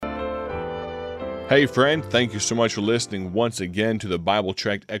Hey friend, thank you so much for listening once again to the Bible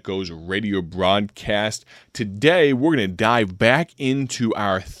Tract Echoes radio broadcast. Today we're going to dive back into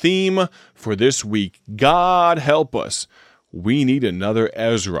our theme for this week. God help us. We need another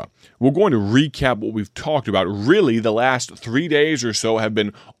Ezra. We're going to recap what we've talked about. Really, the last 3 days or so have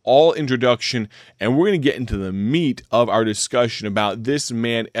been all introduction, and we're going to get into the meat of our discussion about this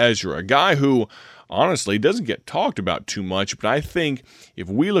man Ezra, a guy who honestly doesn't get talked about too much, but I think if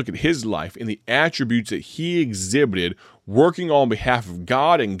we look at his life and the attributes that he exhibited working on behalf of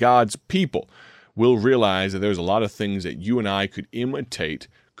God and God's people, we'll realize that there's a lot of things that you and I could imitate,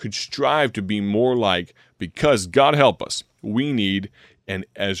 could strive to be more like, because God help us, we need an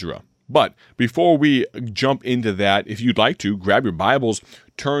Ezra. But before we jump into that, if you'd like to, grab your Bibles,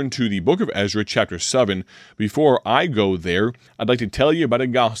 turn to the book of Ezra, chapter 7. Before I go there, I'd like to tell you about a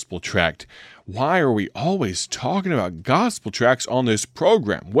gospel tract. Why are we always talking about gospel tracts on this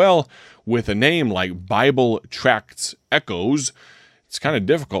program? Well, with a name like Bible Tracts Echoes, it's kind of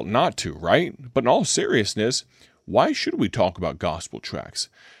difficult not to, right? But in all seriousness, why should we talk about gospel tracts?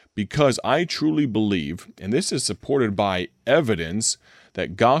 Because I truly believe, and this is supported by evidence,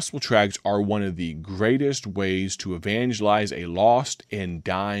 that gospel tracts are one of the greatest ways to evangelize a lost and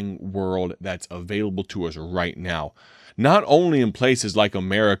dying world that's available to us right now. Not only in places like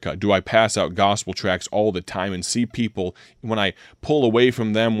America do I pass out gospel tracts all the time and see people, when I pull away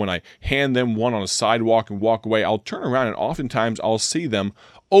from them, when I hand them one on a sidewalk and walk away, I'll turn around and oftentimes I'll see them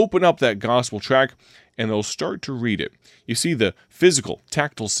open up that gospel tract and they'll start to read it. You see the physical,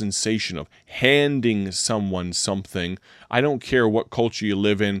 tactile sensation of handing someone something. I don't care what culture you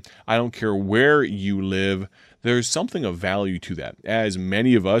live in. I don't care where you live. There's something of value to that, as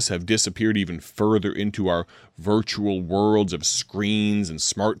many of us have disappeared even further into our virtual worlds of screens and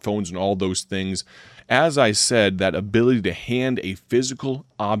smartphones and all those things. As I said, that ability to hand a physical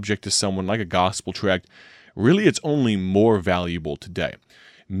object to someone like a gospel tract, really it's only more valuable today.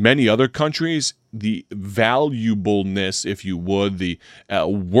 Many other countries, the valuableness, if you would, the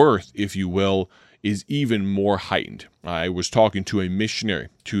worth, if you will, is even more heightened. I was talking to a missionary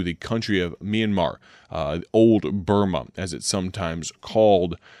to the country of Myanmar, old Burma, as it's sometimes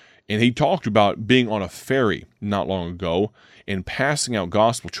called, and he talked about being on a ferry not long ago and passing out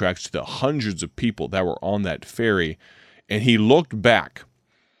gospel tracts to the hundreds of people that were on that ferry, and he looked back.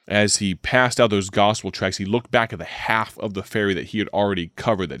 As he passed out those gospel tracts, he looked back at the half of the ferry that he had already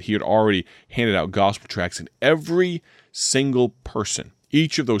covered, that he had already handed out gospel tracts, and every single person,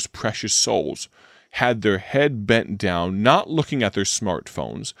 each of those precious souls, had their head bent down, not looking at their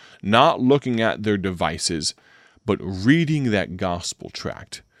smartphones, not looking at their devices, but reading that gospel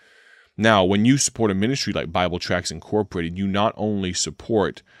tract. Now, when you support a ministry like Bible Tracts Incorporated, you not only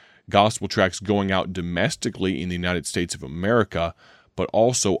support gospel tracts going out domestically in the United States of America, but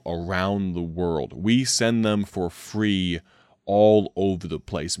also around the world. We send them for free all over the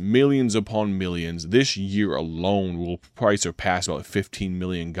place. Millions upon millions. This year alone, we'll probably surpass about 15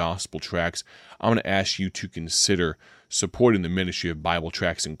 million gospel tracts. I'm going to ask you to consider supporting the ministry of Bible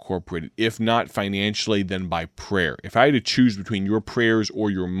Tracts Incorporated. If not financially, then by prayer. If I had to choose between your prayers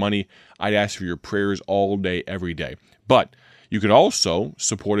or your money, I'd ask for your prayers all day, every day. But you could also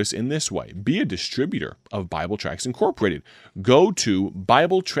support us in this way. Be a distributor of Bible Tracts Incorporated. Go to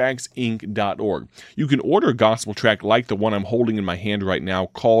BibleTractsInc.org. You can order a gospel tract like the one I'm holding in my hand right now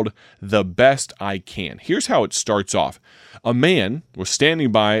called The Best I Can. Here's how it starts off. A man was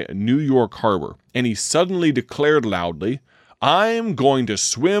standing by New York Harbor, and he suddenly declared loudly, "I'm going to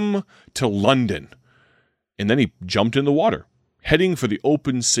swim to London." And then he jumped in the water, heading for the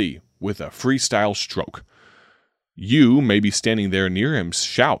open sea with a freestyle stroke. You may be standing there near him,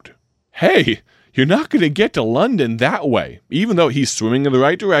 shout, "Hey, you're not going to get to London that way." Even though he's swimming in the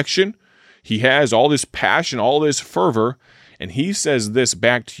right direction, he has all this passion, all this fervor, and he says this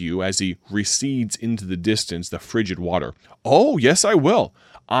back to you as he recedes into the distance, the frigid water. "Oh, yes, I will.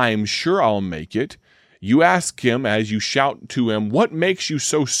 I'm sure I'll make it." You ask him as you shout to him, "What makes you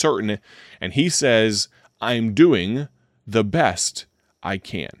so certain?" And he says, "I'm doing the best I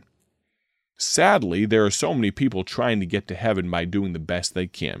can." Sadly, there are so many people trying to get to heaven by doing the best they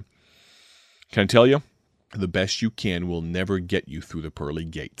can. Can I tell you? The best you can will never get you through the pearly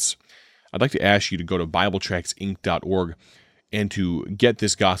gates. I'd like to ask you to go to BibleTractsInc.org and to get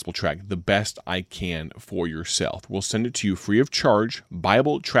this gospel tract, The Best I Can, for yourself. We'll send it to you free of charge.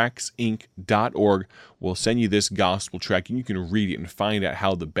 BibleTractsInc.org will send you this gospel tract, and you can read it and find out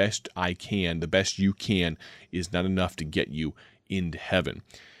how the best I can, the best you can, is not enough to get you into heaven.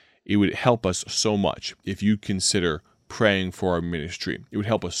 It would help us so much if you consider praying for our ministry. It would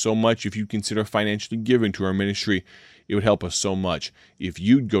help us so much if you consider financially giving to our ministry. it would help us so much if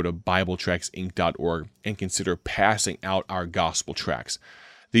you'd go to BibleTractsInc.org and consider passing out our gospel tracts.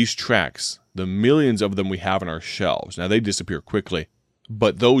 These tracts, the millions of them we have on our shelves, now they disappear quickly,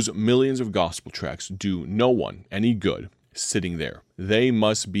 but those millions of gospel tracts do no one any good sitting there. They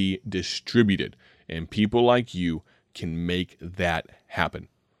must be distributed, and people like you can make that happen.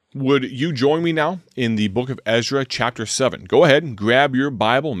 Would you join me now in the book of Ezra, chapter 7? Go ahead and grab your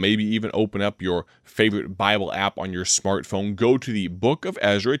Bible, maybe even open up your favorite Bible app on your smartphone. Go to the book of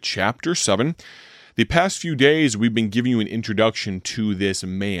Ezra, chapter 7. The past few days, we've been giving you an introduction to this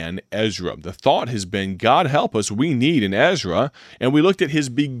man, Ezra. The thought has been, God help us, we need an Ezra. And we looked at his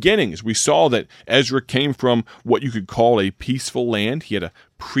beginnings. We saw that Ezra came from what you could call a peaceful land. He had a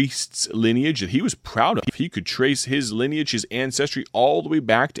priest's lineage that he was proud of. He could trace his lineage, his ancestry, all the way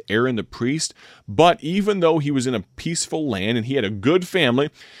back to Aaron the priest. But even though he was in a peaceful land and he had a good family,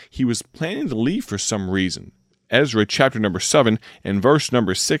 he was planning to leave for some reason. Ezra chapter number 7 and verse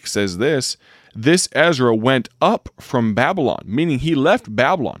number 6 says this Ezra went up from Babylon, meaning he left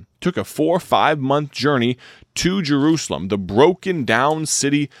Babylon, took a 4 or 5 month journey to Jerusalem, the broken down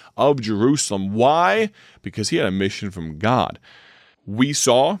city of Jerusalem. Why? Because he had a mission from God. We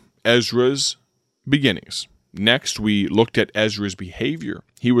saw Ezra's beginnings. Next, we looked at Ezra's behavior.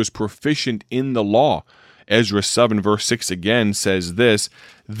 He was proficient in the law. Ezra 7 verse 6 again says this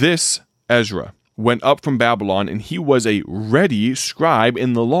Ezra went up from Babylon, and he was a ready scribe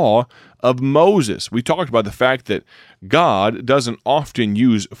in the law of Moses. We talked about the fact that God doesn't often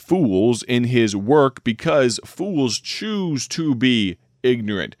use fools in his work because fools choose to be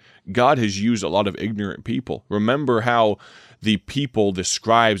ignorant. God has used a lot of ignorant people. Remember how the people, the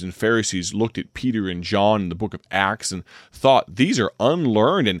scribes and Pharisees, looked at Peter and John in the book of Acts and thought, these are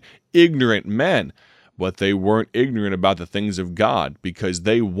unlearned and ignorant men. But they weren't ignorant about the things of God because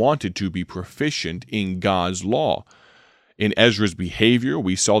they wanted to be proficient in God's law. In Ezra's behavior,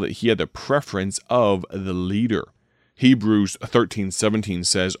 we saw that he had the preference of the leader. Hebrews 13:17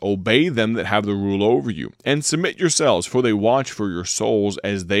 says, "Obey them that have the rule over you, and submit yourselves, for they watch for your souls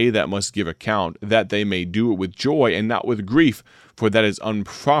as they that must give account, that they may do it with joy and not with grief, for that is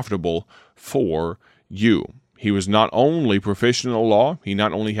unprofitable for you." He was not only proficient in the law, he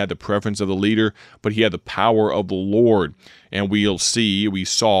not only had the preference of the leader, but he had the power of the Lord. And we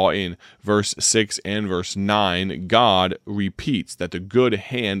saw in verse 6 and verse 9, God repeats that the good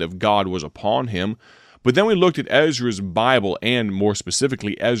hand of God was upon him. But then we looked at Ezra's Bible and more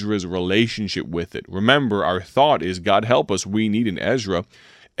specifically Ezra's relationship with it. Remember, our thought is, God help us, we need an Ezra.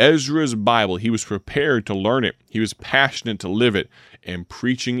 Ezra's Bible, he was prepared to learn it. He was passionate to live it, and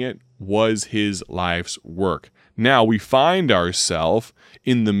preaching it was his life's work. Now we find ourselves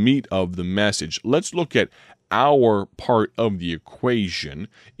in the meat of the message. Let's look at our part of the equation.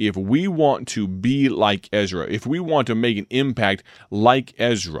 If we want to be like Ezra, if we want to make an impact like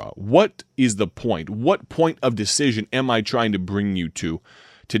Ezra, what is the point? What point of decision am I trying to bring you to?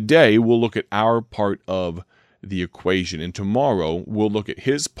 Today, we'll look at our part of the equation, and tomorrow we'll look at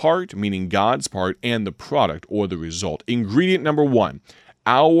his part, meaning God's part, and the product or the result. Ingredient number 1,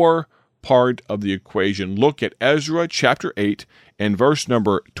 our part of the equation. Look at Ezra chapter 8 and verse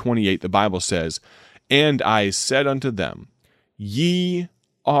number 28. The Bible says, "And I said unto them, Ye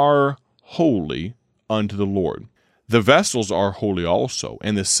are holy unto the Lord. The vessels are holy also,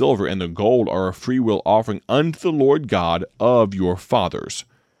 and the silver and the gold are a freewill offering unto the Lord God of your fathers."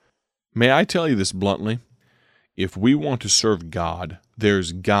 May I tell you this bluntly? If we want to serve God,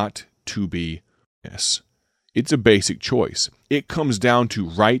 there's got to be this. It's a basic choice. It comes down to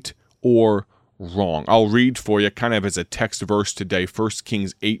right or wrong. I'll read for you kind of as a text verse today, 1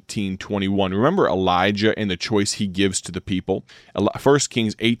 Kings 18:21. Remember Elijah and the choice he gives to the people? 1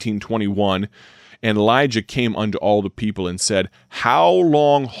 Kings 18:21, "And Elijah came unto all the people and said, How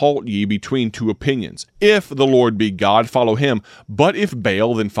long halt ye between two opinions? If the Lord be God, follow him. But if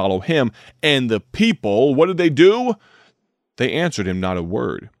Baal, then follow him. And the people, what did they do? They answered him not a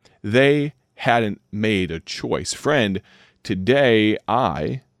word." They hadn't made a choice. Friend, today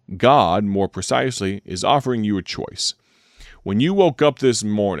God more precisely, is offering you a choice. When you woke up this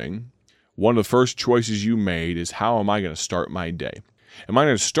morning, one of the first choices you made is, how am I going to start my day? Am I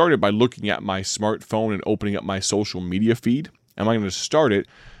going to start it by looking at my smartphone and opening up my social media feed? Am I going to start it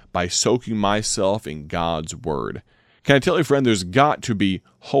by soaking myself in God's Word? Can I tell you, friend, there's got to be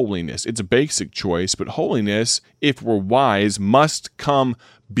holiness. It's a basic choice, but holiness, if we're wise, must come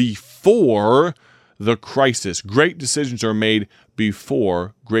before the crisis. Great decisions are made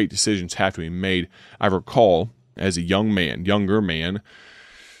before great decisions have to be made. I recall as a younger man,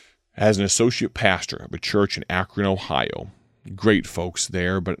 as an associate pastor of a church in Akron, Ohio. Great folks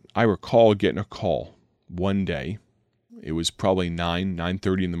there, but I recall getting a call one day It was probably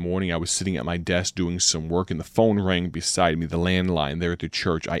 9:30 in the morning. I was sitting at my desk doing some work, and the phone rang beside me, the landline there at the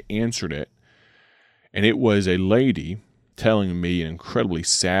church. I answered it, and it was a lady telling me an incredibly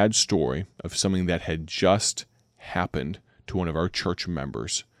sad story of something that had just happened to one of our church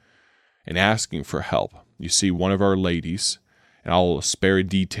members and asking for help. You see, one of our ladies, and I'll spare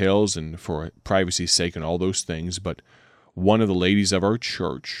details and for privacy's sake and all those things, but one of the ladies of our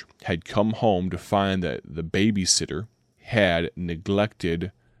church had come home to find that the babysitter had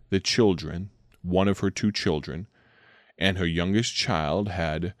neglected the children, one of her 2 children, and her youngest child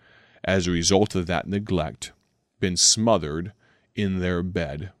had, as a result of that neglect, been smothered in their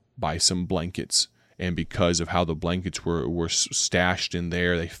bed by some blankets. And because of how the blankets were stashed in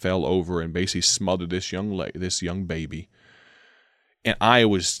there, they fell over and basically smothered this young baby. And I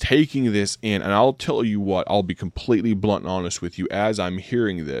was taking this in, and I'll tell you what, I'll be completely blunt and honest with you, as I'm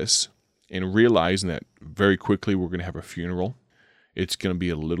hearing this and realizing that very quickly we're going to have a funeral. It's going to be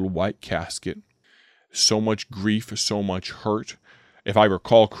a little white casket. So much grief, so much hurt. If I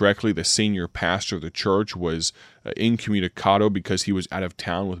recall correctly, the senior pastor of the church was incommunicado because he was out of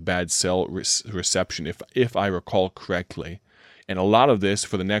town with bad cell reception, if I recall correctly. And a lot of this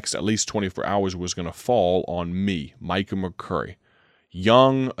for the next at least 24 hours was going to fall on me, Micah McCurry.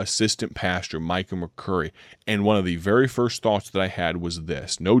 Young assistant pastor Micah McCurry. And one of the very first thoughts that I had was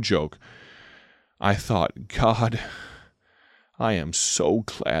this, no joke. I thought, God, I am so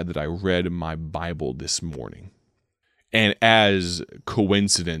glad that I read my Bible this morning. And as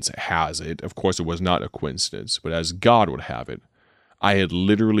coincidence has it, of course it was not a coincidence, but as God would have it, I had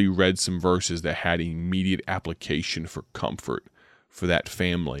literally read some verses that had immediate application for comfort for that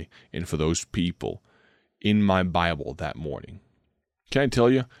family and for those people in my Bible that morning. Can I tell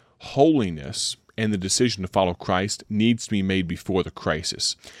you, holiness and the decision to follow Christ needs to be made before the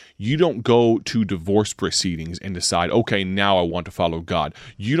crisis. You don't go to divorce proceedings and decide, okay, now I want to follow God.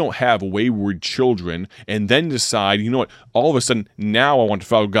 You don't have wayward children and then decide, you know what, all of a sudden, now I want to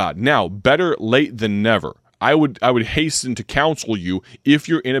follow God. Now, better late than never. I would hasten to counsel you, if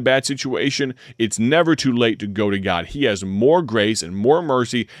you're in a bad situation, it's never too late to go to God. He has more grace and more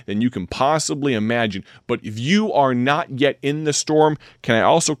mercy than you can possibly imagine. But if you are not yet in the storm, can I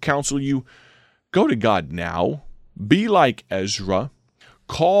also counsel you, go to God now. Be like Ezra.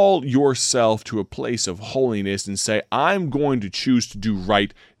 Call yourself to a place of holiness and say, I'm going to choose to do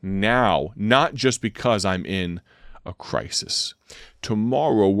right now, not just because I'm in a crisis.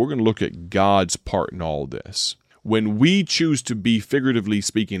 Tomorrow, we're going to look at God's part in all this. When we choose to be, figuratively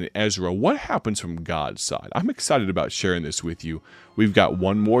speaking, Ezra, what happens from God's side? I'm excited about sharing this with you. We've got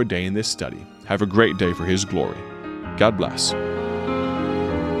one more day in this study. Have a great day for His glory. God bless.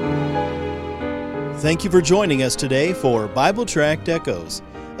 Thank you for joining us today for Bible Tract Echoes,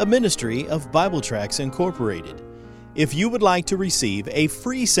 a ministry of Bible Tracts Incorporated. If you would like to receive a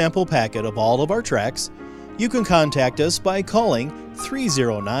free sample packet of all of our tracts, you can contact us by calling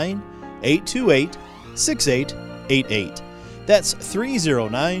 309-828-6888. That's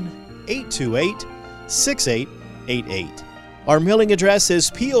 309-828-6888. Our mailing address is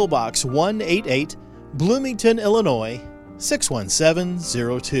P.O. Box 188, Bloomington, Illinois,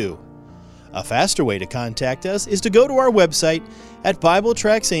 61702. A faster way to contact us is to go to our website at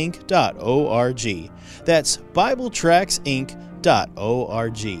BibleTractsInc.org. That's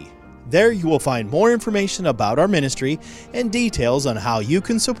BibleTractsInc.org. There you will find more information about our ministry and details on how you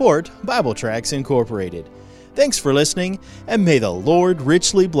can support Bible Tracts Incorporated. Thanks for listening, and may the Lord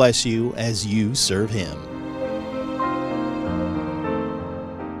richly bless you as you serve Him.